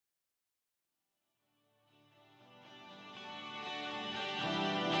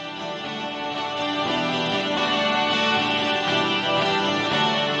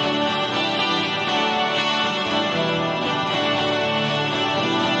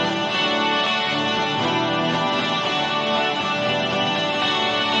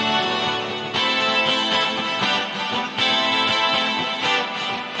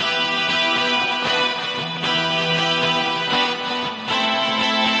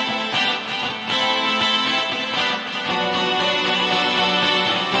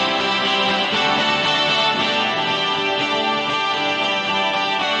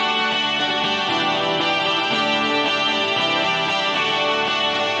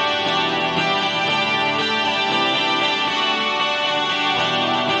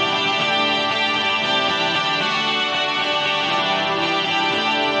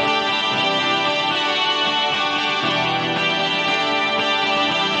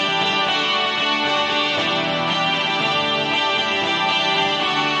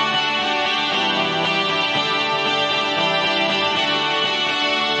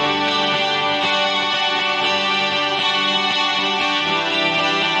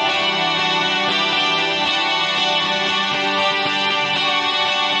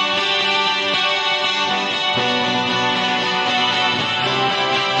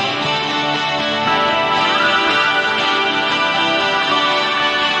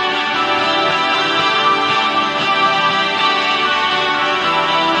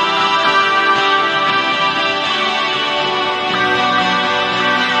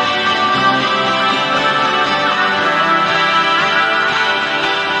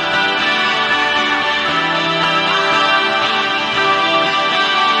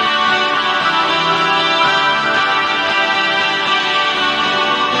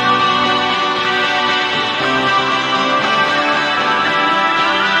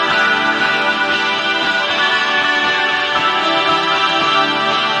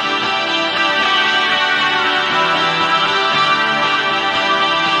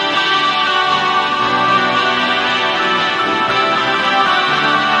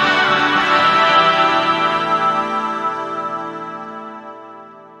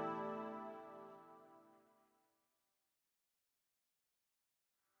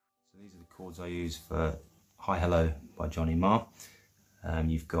chords I use for Hi Hello by Johnny Marr.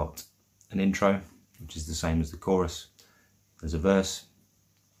 You've got an intro, which is the same as the chorus. There's a verse,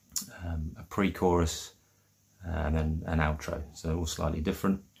 a pre-chorus, and then an outro. So they're all slightly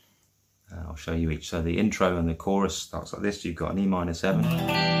different. I'll show you each. So the intro and the chorus starts like this. You've got an E minor 7, D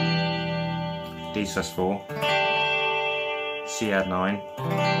sus4, C add 9,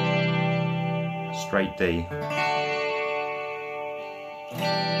 straight D,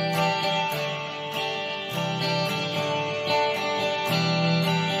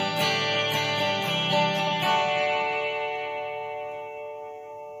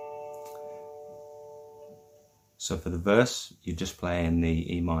 so for the verse, you're just playing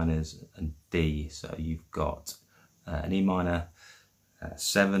the E minors and D. So you've got an E minor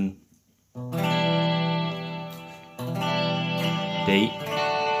 7, D,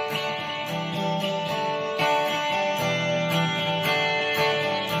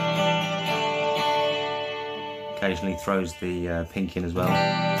 occasionally throws the pink in as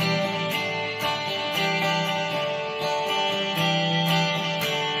well.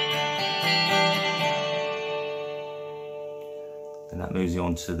 And that moves you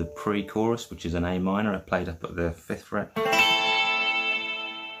on to the pre-chorus, which is an A minor, played up at the 5th fret,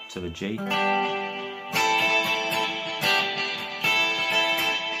 to the G,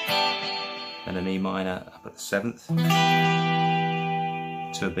 and an E minor up at the 7th,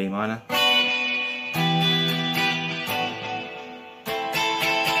 to a B minor,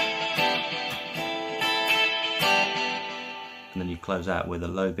 and then you close out with a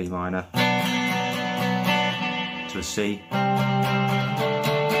low B minor, to a C,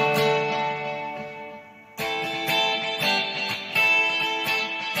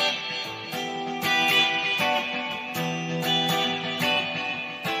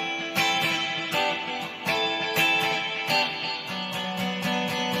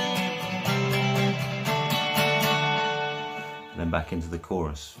 and then back into the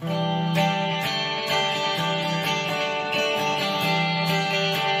chorus.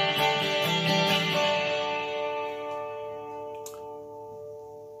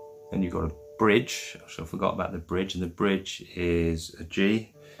 Then you've got a bridge. I forgot about the bridge, and the bridge is a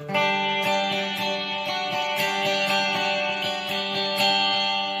G,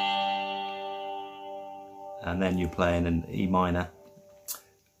 and then you're playing an E minor.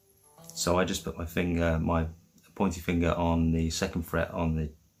 So I just put my finger, my pointy finger, on the 2nd fret on the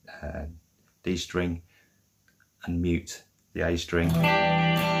D string and mute the A string.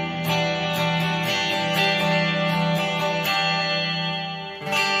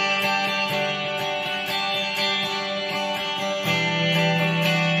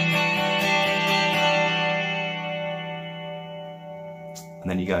 And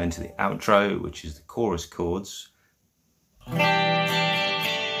then you go into the outro, which is the chorus chords.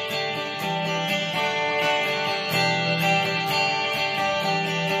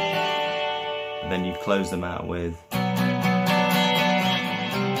 And then you close them out with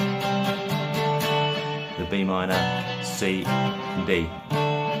the B minor, C, and D.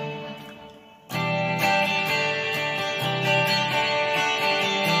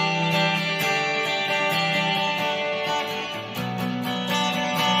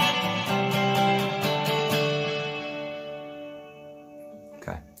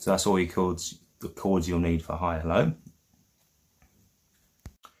 Okay, so that's all your chords, the chords you'll need for Hi Hello.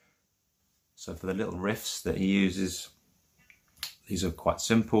 So for the little riffs that he uses, these are quite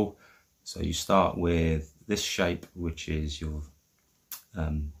simple. So you start with this shape, which is your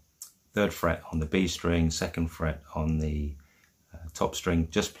 3rd fret on the B string, 2nd fret on the top string.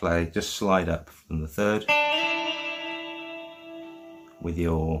 Just slide up from the 3rd with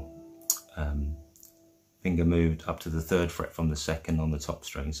your finger moved up to the 3rd fret from the 2nd on the top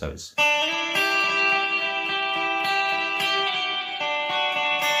string. So it's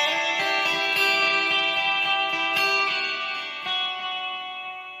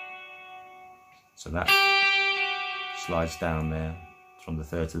so that slides down there from the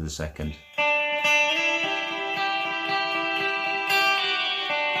 3rd to the 2nd.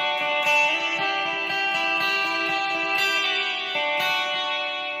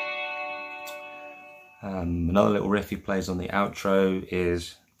 Another little riff he plays on the outro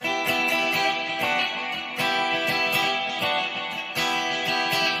is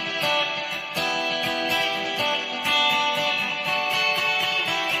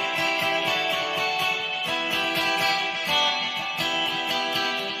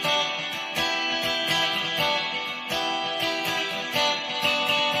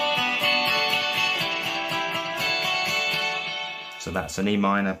So that's an E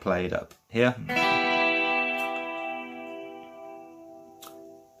minor played up here,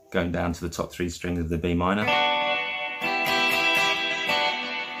 going down to the top 3 strings of the B minor.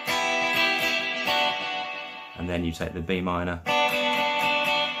 And then you take the B minor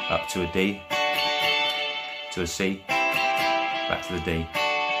up to a D, to a C, back to the D.